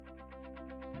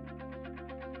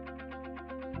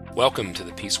Welcome to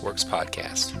the Peaceworks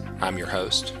Podcast. I'm your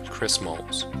host, Chris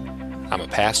Moles. I'm a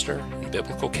pastor and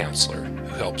biblical counselor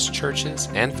who helps churches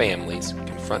and families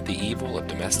confront the evil of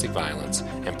domestic violence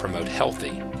and promote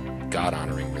healthy,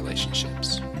 God-honoring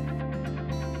relationships.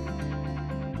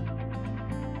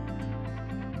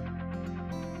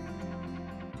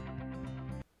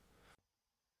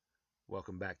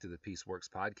 Welcome back to the Peaceworks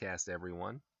Podcast,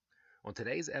 everyone. On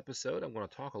today's episode, I'm going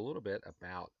to talk a little bit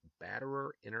about batterer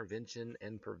intervention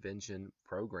and prevention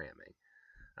programming.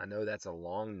 I know that's a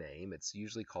long name. It's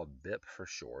usually called Bipp for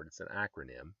short. It's an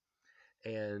acronym.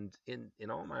 And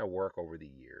in all my work over the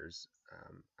years,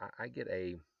 I get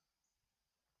a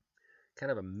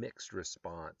kind of a mixed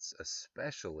response,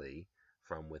 especially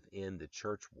from within the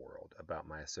church world, about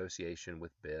my association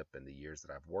with Bipp and the years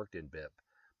that I've worked in Bipp,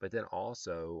 but then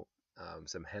also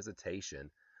some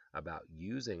hesitation about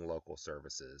using local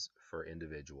services for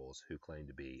individuals who claim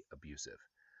to be abusive.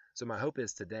 So my hope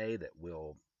is today that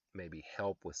we'll maybe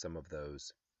help with some of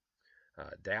those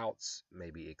doubts,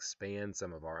 maybe expand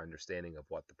some of our understanding of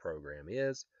what the program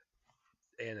is,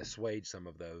 and assuage some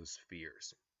of those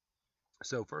fears.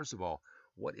 So first of all,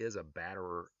 what is a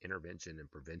batterer intervention and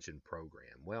prevention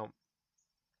program? Well,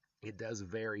 it does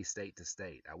vary state to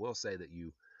state. I will say that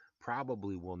you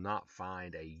probably will not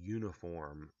find a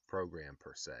uniform program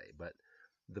per se, but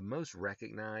the most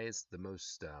recognized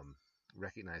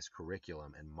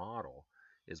curriculum and model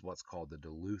is what's called the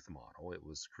Duluth model. It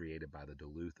was created by the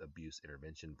Duluth Abuse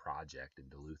Intervention Project in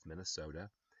Duluth,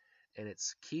 Minnesota, and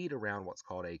it's keyed around what's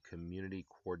called a community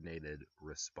coordinated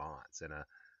response. And a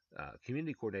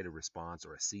community coordinated response,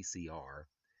 or a CCR,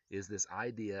 is this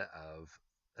idea of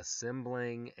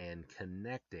assembling and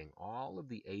connecting all of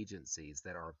the agencies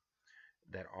that are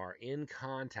in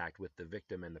contact with the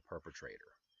victim and the perpetrator.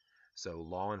 So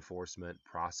law enforcement,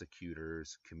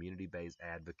 prosecutors, community-based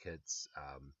advocates,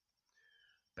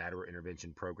 batterer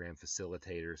intervention program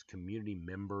facilitators, community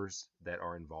members that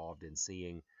are involved in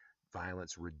seeing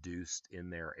violence reduced in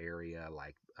their area,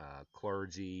 like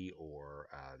clergy or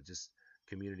just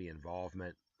community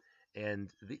involvement.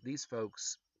 And these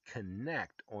folks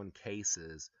connect on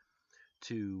cases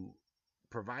to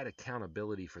provide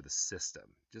accountability for the system,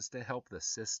 just to help the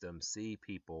system see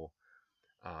people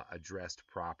addressed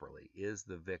properly. Is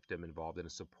the victim involved in a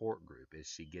support group? Is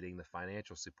she getting the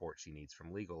financial support she needs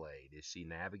from legal aid? Is she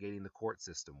navigating the court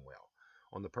system well?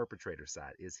 On the perpetrator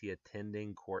side, is he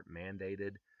attending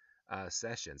court-mandated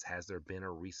sessions? Has there been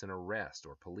a recent arrest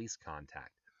or police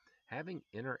contact? Having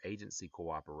interagency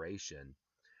cooperation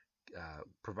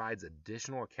provides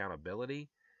additional accountability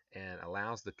and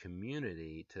allows the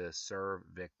community to serve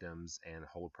victims and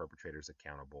hold perpetrators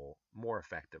accountable more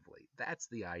effectively. That's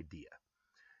the idea.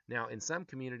 Now, in some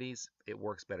communities, it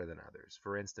works better than others.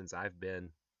 For instance, I've been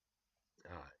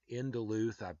in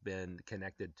Duluth. I've been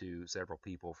connected to several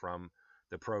people from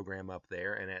the program up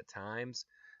there, and at times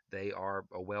they are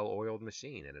a well-oiled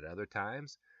machine, and at other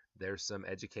times there's some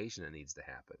education that needs to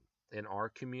happen. In our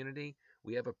community,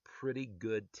 we have a pretty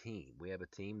good team. We have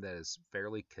a team that is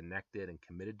fairly connected and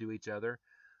committed to each other.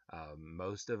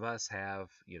 Most of us have,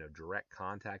 direct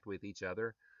contact with each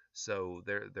other, so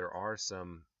there are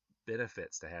some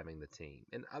benefits to having the team.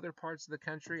 In other parts of the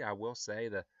country, I will say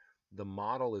the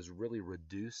model is really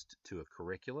reduced to a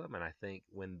curriculum, and I think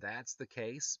when that's the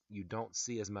case, you don't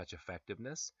see as much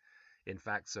effectiveness. In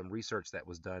fact, some research that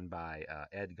was done by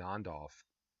Ed Gondorf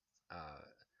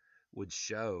would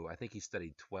show, I think he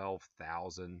studied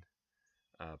 12,000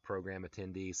 program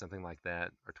attendees, something like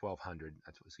that, or 1,200,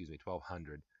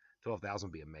 1,200. 12,000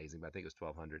 would be amazing, but I think it was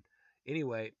 1,200.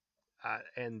 Anyway,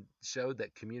 and showed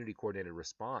that community coordinated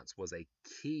response was a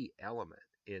key element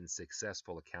in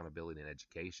successful accountability and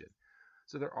education.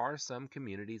 So there are some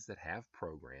communities that have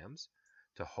programs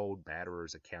to hold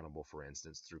batterers accountable, for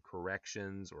instance, through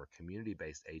corrections or a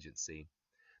community-based agency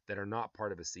that are not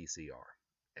part of a CCR.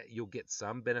 You'll get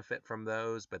some benefit from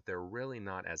those, but they're really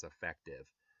not as effective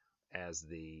as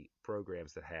the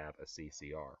programs that have a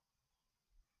CCR,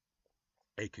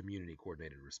 a community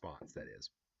coordinated response, that is.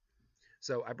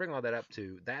 So I bring all that up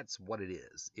to, that's what it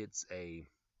is. It's a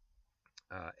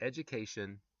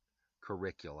education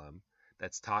curriculum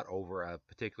that's taught over a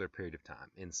particular period of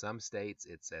time. In some states,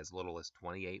 it's as little as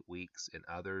 28 weeks. In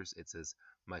others, it's as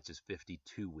much as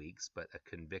 52 weeks. But a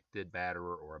convicted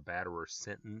batterer or a batterer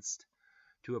sentenced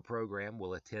to a program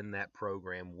will attend that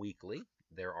program weekly.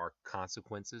 There are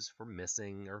consequences for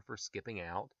missing or for skipping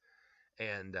out.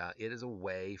 And it is a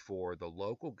way for the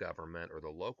local government or the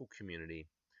local community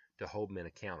to hold men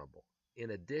accountable.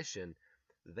 In addition,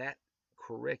 that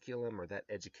curriculum or that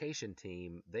education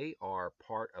team, they are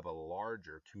part of a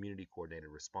larger community coordinated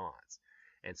response.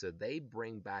 And so they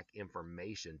bring back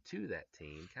information to that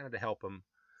team kind of to help them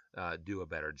do a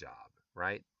better job,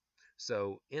 right?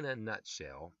 So, in a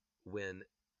nutshell, when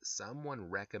someone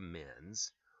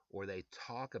recommends or they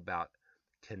talk about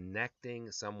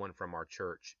connecting someone from our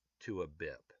church to a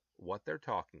Bipp, what they're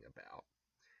talking about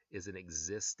is an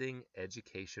existing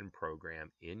education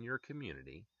program in your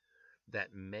community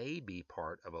that may be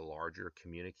part of a larger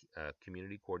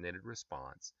community coordinated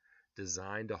response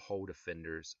designed to hold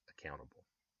offenders accountable.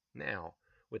 Now,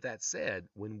 with that said,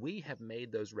 when we have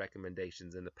made those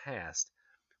recommendations in the past,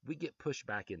 we get pushed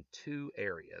back in two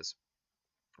areas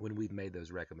when we've made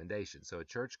those recommendations. So a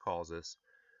church calls us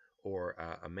or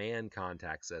a man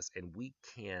contacts us and we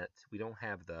don't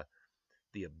have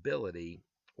the ability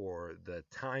or the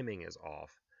timing is off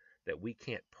that we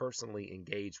can't personally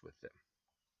engage with them.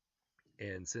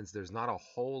 And since there's not a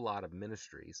whole lot of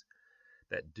ministries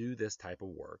that do this type of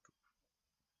work,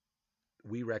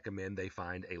 we recommend they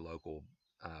find a local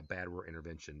bad word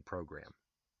intervention program.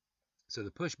 So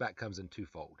the pushback comes in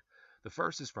twofold. The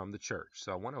first is from the church.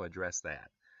 So I want to address that.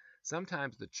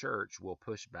 Sometimes the church will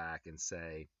push back and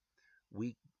say,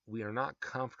 we we are not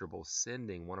comfortable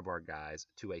sending one of our guys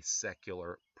to a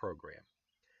secular program.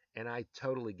 And I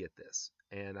totally get this.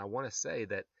 And I want to say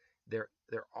that there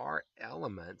are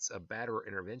elements of bad word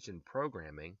intervention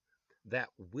programming that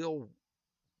will,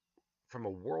 from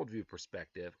a worldview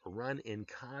perspective, run in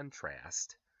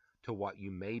contrast to what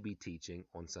you may be teaching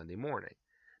on Sunday morning.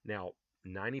 Now,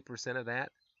 90% of that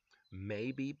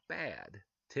may be bad.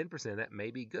 10% of that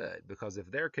may be good, because if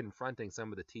they're confronting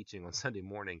some of the teaching on Sunday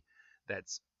morning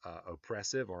that's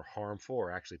oppressive or harmful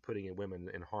or actually putting women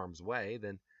in harm's way,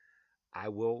 then I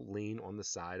will lean on the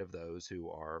side of those who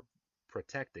are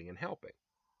protecting and helping.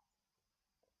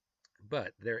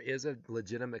 But there is a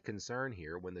legitimate concern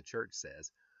here when the church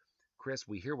says, Chris,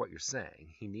 we hear what you're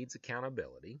saying. He needs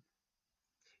accountability.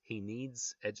 He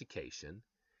needs education.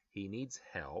 He needs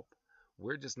help.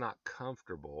 We're just not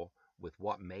comfortable with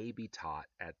what may be taught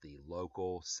at the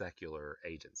local secular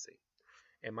agency.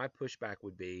 And my pushback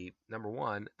would be, number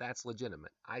one, that's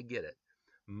legitimate. I get it.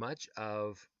 Much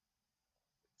of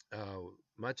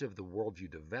the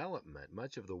worldview development,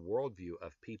 much of the worldview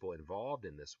of people involved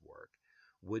in this work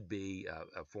would be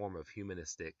a form of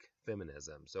humanistic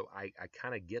feminism. So I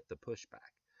kind of get the pushback.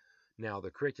 Now,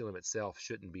 the curriculum itself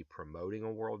shouldn't be promoting a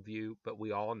worldview, but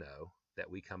we all know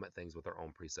that we come at things with our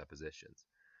own presuppositions.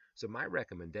 So my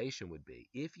recommendation would be,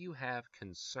 if you have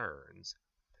concerns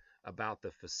about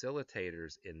the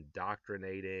facilitators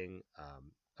indoctrinating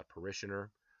a parishioner,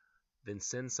 then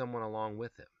send someone along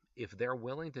with him. If they're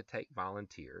willing to take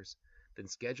volunteers, then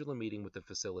schedule a meeting with the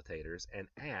facilitators and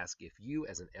ask if you,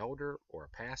 as an elder or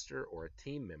a pastor or a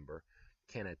team member,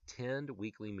 can attend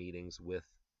weekly meetings with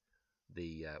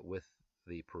the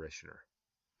parishioner.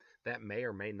 That may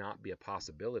or may not be a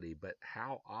possibility, but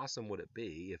how awesome would it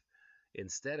be if,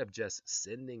 instead of just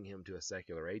sending him to a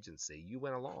secular agency, you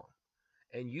went along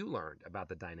and you learned about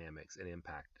the dynamics and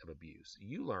impact of abuse.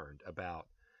 You learned about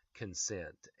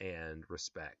consent and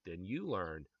respect, and you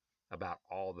learned about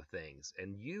all the things,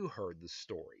 and you heard the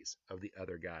stories of the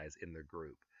other guys in the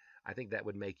group. I think that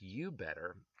would make you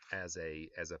better as a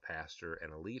pastor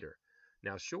and a leader.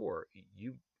 Now, sure,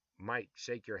 you might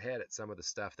shake your head at some of the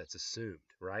stuff that's assumed,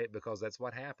 right? Because that's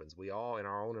what happens. We all, in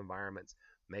our own environments,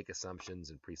 make assumptions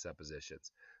and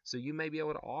presuppositions. So you may be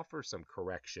able to offer some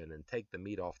correction and take the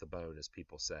meat off the bone, as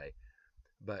people say.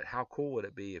 But how cool would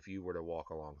it be if you were to walk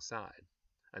alongside?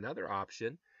 Another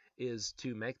option is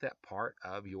to make that part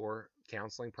of your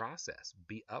counseling process.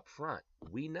 Be upfront.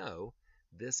 We know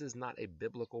this is not a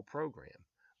biblical program,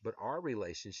 but our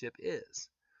relationship is.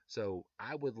 So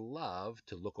I would love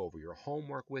to look over your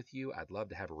homework with you. I'd love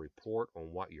to have a report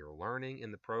on what you're learning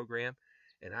in the program.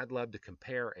 And I'd love to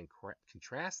compare and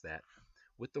contrast that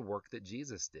with the work that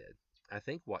Jesus did. I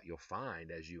think what you'll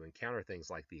find as you encounter things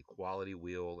like the equality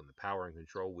wheel and the power and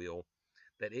control wheel,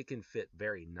 that it can fit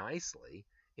very nicely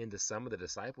into some of the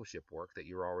discipleship work that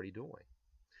you're already doing.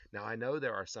 Now, I know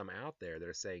there are some out there that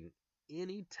are saying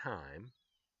any time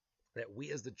that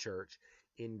we as the church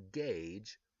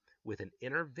engage with an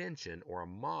intervention or a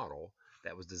model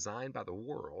that was designed by the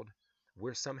world,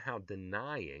 we're somehow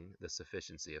denying the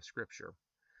sufficiency of Scripture.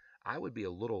 I would be a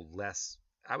little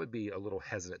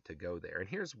hesitant to go there. And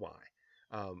here's why.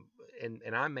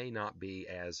 And I may not be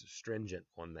as stringent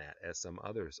on that as some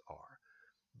others are.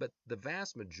 But the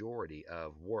vast majority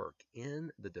of work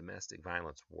in the domestic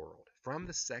violence world from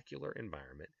the secular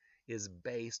environment is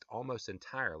based almost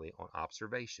entirely on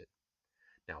observation.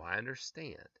 Now, I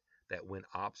understand that when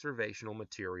observational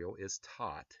material is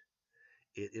taught,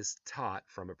 it is taught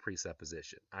from a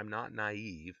presupposition. I'm not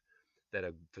naive that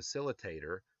a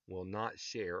facilitator will not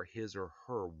share his or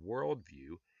her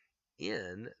worldview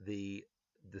in the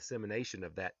dissemination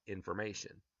of that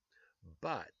information.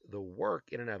 But the work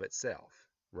in and of itself,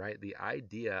 right? The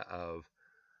idea of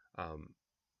um,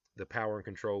 the power and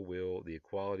control will, the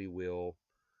equality will,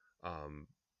 um,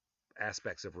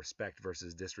 aspects of respect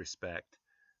versus disrespect,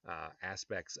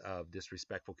 aspects of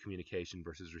disrespectful communication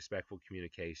versus respectful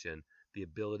communication, the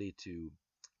ability to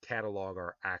catalog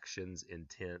our actions,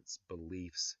 intents,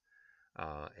 beliefs,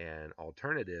 and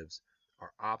alternatives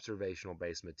are observational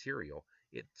based material.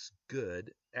 It's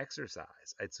good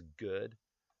exercise. It's good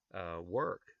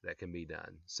work that can be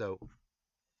done. So,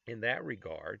 in that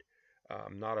regard,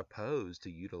 I'm not opposed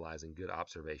to utilizing good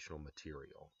observational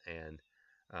material. And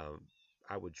um,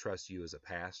 I would trust you as a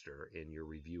pastor in your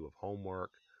review of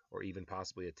homework or even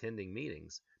possibly attending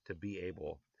meetings to be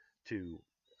able to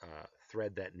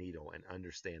thread that needle and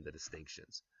understand the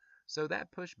distinctions. So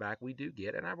that pushback we do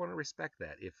get, and I want to respect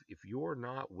that. If you're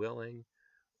not willing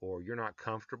or you're not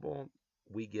comfortable,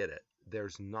 we get it.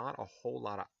 There's not a whole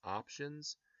lot of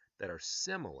options that are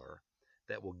similar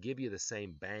that will give you the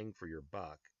same bang for your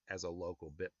buck as a local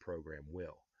Bipp program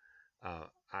will.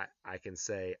 I can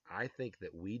say I think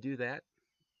that we do that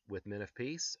with Men of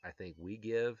Peace. I think we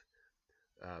give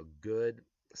good,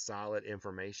 solid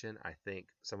information. I think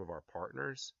some of our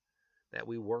partners that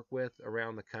we work with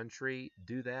around the country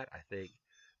do that. I think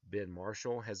Ben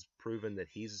Marshall has proven that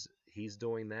he's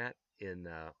doing that in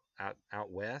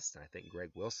out west. I think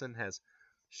Greg Wilson has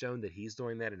shown that he's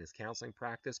doing that in his counseling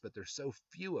practice. But there's so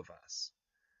few of us,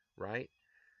 right?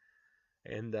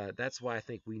 And that's why I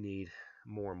think we need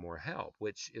more and more help,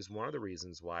 which is one of the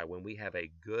reasons why when we have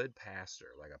a good pastor,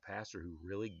 like a pastor who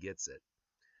really gets it,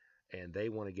 and they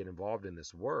want to get involved in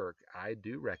this work, I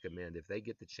do recommend if they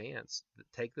get the chance,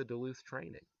 take the Duluth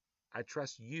training. I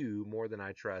trust you more than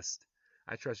I trust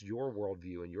your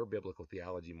worldview and your biblical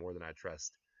theology more than I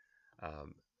trust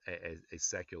um, a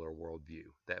secular worldview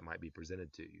that might be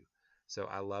presented to you. So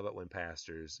I love it when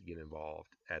pastors get involved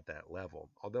at that level,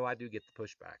 although I do get the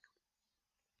pushback.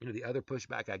 The other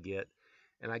pushback I get,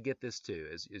 and I get this too,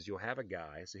 is you'll have a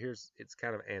guy. So it's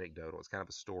kind of anecdotal, it's kind of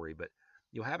a story, but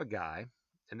you'll have a guy,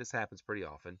 and this happens pretty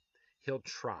often. He'll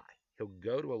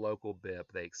go to a local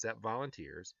Bipp. They accept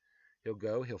volunteers.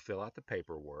 He'll fill out the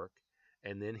paperwork,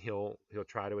 and then he'll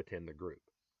try to attend the group.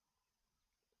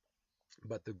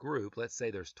 But the group, let's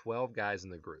say there's 12 guys in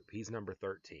the group. He's number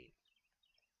 13.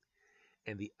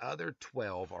 And the other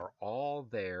 12 are all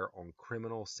there on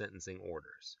criminal sentencing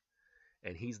orders.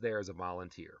 And he's there as a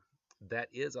volunteer. That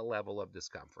is a level of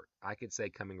discomfort. I could say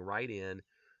coming right in,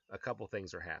 a couple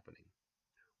things are happening.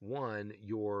 One,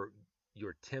 you're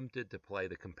tempted to play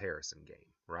the comparison game,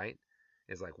 right?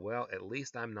 It's like, well, at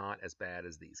least I'm not as bad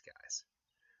as these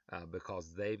guys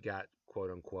because they've got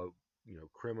quote unquote,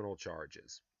 criminal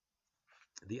charges.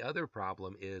 The other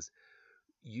problem is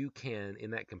you can, in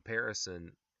that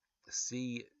comparison,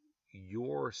 see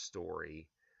your story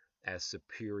as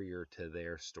superior to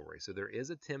their story. So there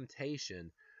is a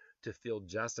temptation to feel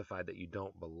justified that you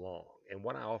don't belong. And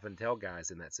what I often tell guys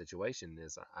in that situation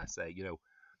is I say,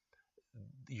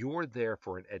 you're there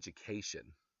for an education,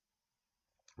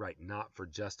 right? Not for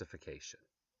justification.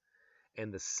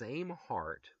 And the same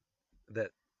heart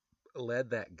that led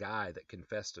that guy that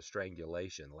confessed to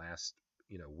strangulation last,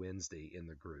 Wednesday in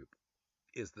the group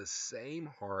is the same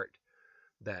heart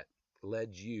that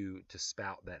led you to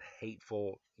spout that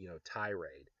hateful,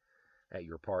 tirade at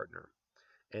your partner.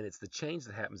 And it's the change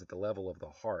that happens at the level of the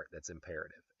heart that's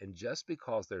imperative. And just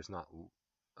because there's not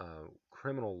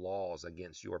criminal laws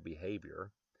against your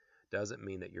behavior doesn't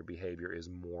mean that your behavior is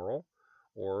moral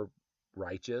or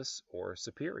righteous or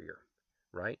superior,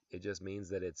 right? It just means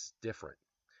that it's different.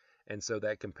 And so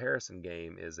that comparison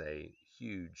game is a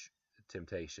huge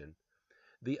temptation.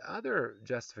 The other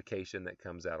justification that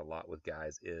comes out a lot with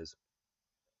guys is,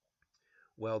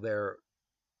 well, they're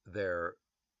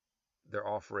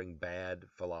offering bad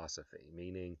philosophy,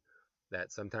 meaning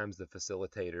that sometimes the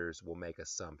facilitators will make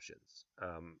assumptions.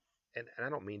 And I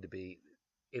don't mean to be,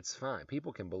 it's fine.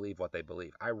 People can believe what they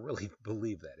believe. I really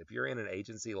believe that. If you're in an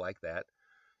agency like that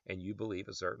and you believe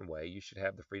a certain way, you should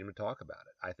have the freedom to talk about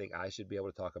it. I think I should be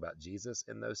able to talk about Jesus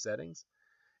in those settings,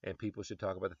 and people should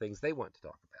talk about the things they want to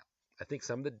talk about. I think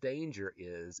some of the danger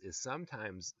is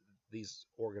sometimes these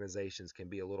organizations can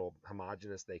be a little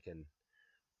homogenous. They can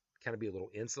kind of be a little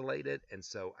insulated. And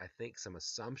so I think some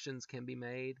assumptions can be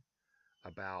made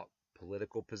about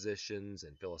political positions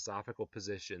and philosophical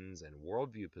positions and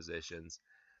worldview positions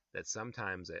that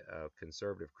sometimes a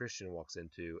conservative Christian walks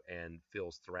into and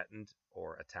feels threatened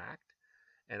or attacked.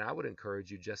 And I would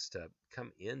encourage you just to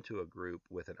come into a group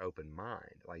with an open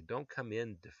mind. Like, don't come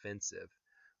in defensive,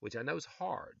 which I know is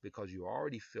hard because you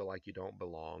already feel like you don't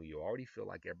belong. You already feel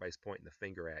like everybody's pointing the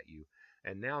finger at you.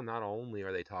 And now, not only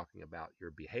are they talking about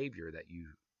your behavior that you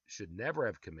should never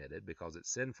have committed because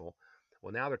it's sinful,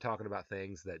 well, now they're talking about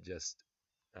things that just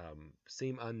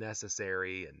seem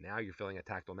unnecessary. And now you're feeling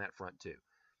attacked on that front too.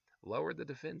 Lower the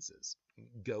defenses.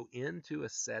 Go into a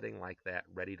setting like that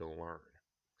ready to learn,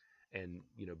 and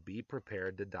be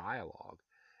prepared to dialogue.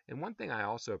 And one thing I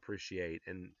also appreciate,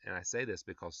 and I say this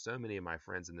because so many of my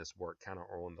friends in this work kind of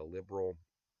are on the liberal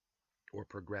or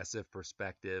progressive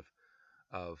perspective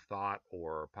of thought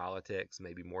or politics,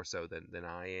 maybe more so than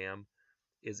I am,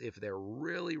 is if they're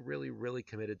really, really, really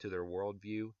committed to their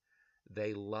worldview,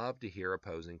 they love to hear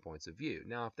opposing points of view.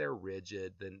 Now, if they're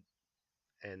rigid, then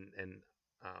and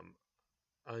um,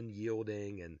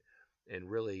 unyielding and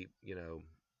really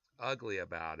ugly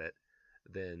about it,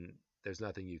 then there's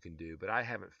nothing you can do. But I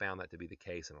haven't found that to be the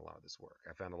case in a lot of this work.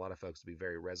 I found a lot of folks to be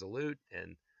very resolute,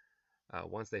 and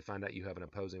once they find out you have an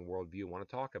opposing worldview, want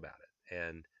to talk about it,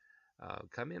 and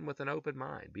come in with an open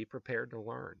mind. Be prepared to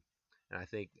learn, and I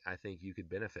think you could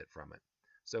benefit from it.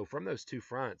 So from those two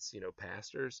fronts,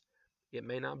 pastors, it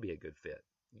may not be a good fit.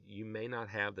 You may not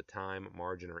have the time,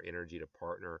 margin, or energy to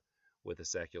partner with a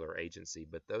secular agency,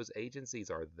 but those agencies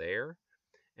are there,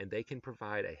 and they can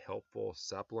provide a helpful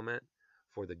supplement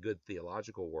for the good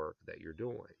theological work that you're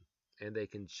doing. And they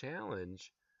can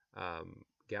challenge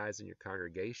guys in your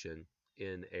congregation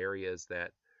in areas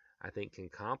that I think can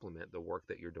complement the work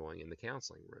that you're doing in the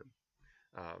counseling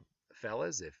room.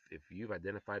 Fellas, if you've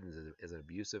identified as an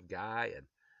abusive guy, and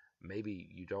maybe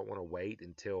you don't want to wait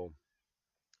until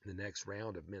the next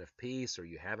round of Men of Peace, or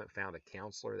you haven't found a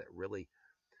counselor that really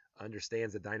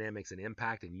understands the dynamics and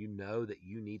impact, and you know that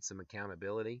you need some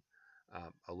accountability,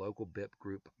 a local Bipp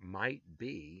group might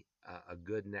be a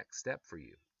good next step for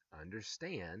you.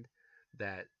 Understand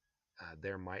that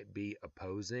there might be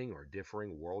opposing or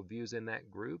differing worldviews in that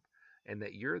group, and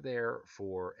that you're there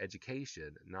for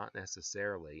education, not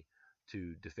necessarily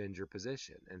to defend your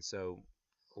position. And so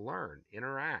learn,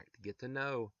 interact, get to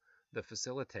know the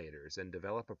facilitators, and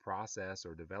develop a process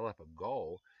or develop a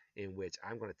goal in which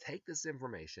I'm going to take this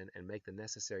information and make the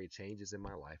necessary changes in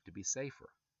my life to be safer.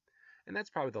 And that's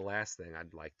probably the last thing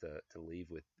I'd like to leave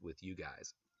with you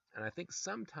guys. And I think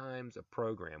sometimes a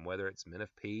program, whether it's Men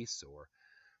of Peace, or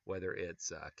whether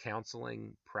it's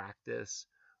counseling practice,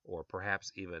 or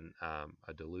perhaps even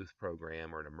a Duluth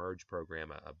program or an Emerge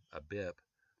program, a Bipp,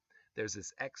 there's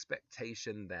this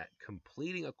expectation that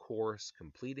completing a course,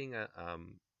 completing a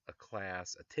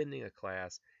class, attending a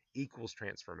class equals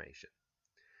transformation.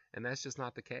 And that's just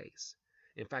not the case.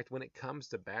 In fact, when it comes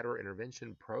to batterer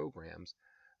intervention programs,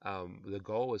 the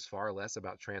goal is far less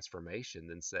about transformation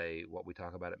than, say, what we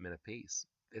talk about at Men of Peace.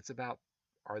 It's about,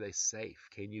 are they safe?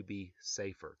 Can you be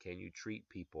safer? Can you treat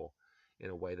people in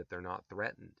a way that they're not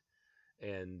threatened?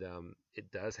 And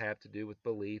it does have to do with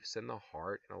beliefs and the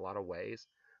heart in a lot of ways,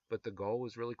 but the goal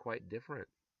is really quite different.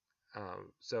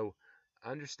 So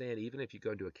understand, even if you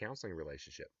go into a counseling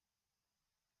relationship,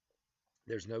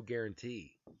 there's no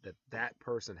guarantee that that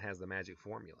person has the magic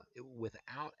formula.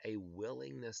 Without a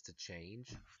willingness to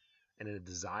change and a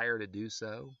desire to do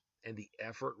so and the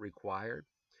effort required,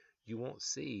 you won't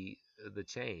see the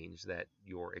change that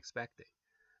you're expecting.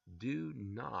 Do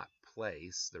not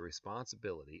place the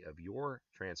responsibility of your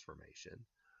transformation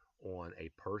on a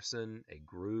person, a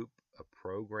group, a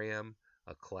program,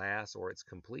 a class, or its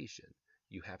completion.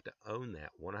 You have to own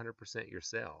that 100%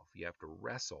 yourself. You have to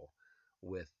wrestle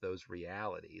with those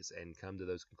realities and come to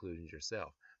those conclusions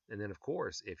yourself. And then, of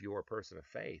course, if you're a person of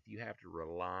faith, you have to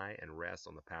rely and rest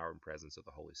on the power and presence of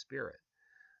the Holy Spirit,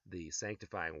 the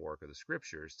sanctifying work of the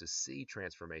Scriptures, to see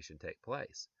transformation take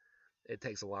place. It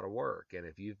takes a lot of work. And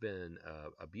if you've been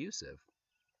abusive,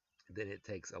 then it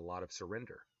takes a lot of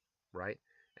surrender, right?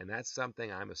 And that's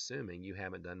something I'm assuming you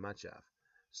haven't done much of.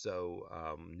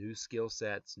 So new skill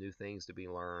sets, new things to be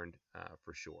learned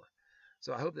for sure.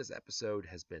 So I hope this episode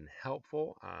has been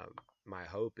helpful. My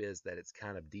hope is that it's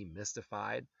kind of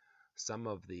demystified some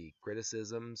of the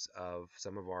criticisms of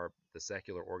some of the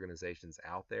secular organizations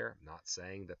out there. I'm not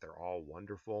saying that they're all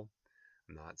wonderful.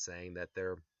 I'm not saying that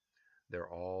they're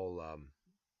all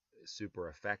super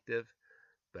effective,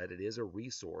 but it is a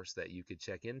resource that you could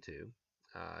check into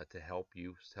to help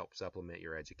supplement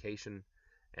your education,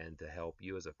 and to help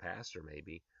you as a pastor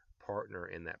maybe partner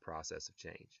in that process of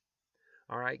change.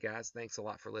 All right, guys, thanks a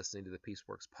lot for listening to the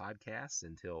Peaceworks podcast.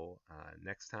 Until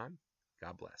next time,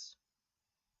 God bless.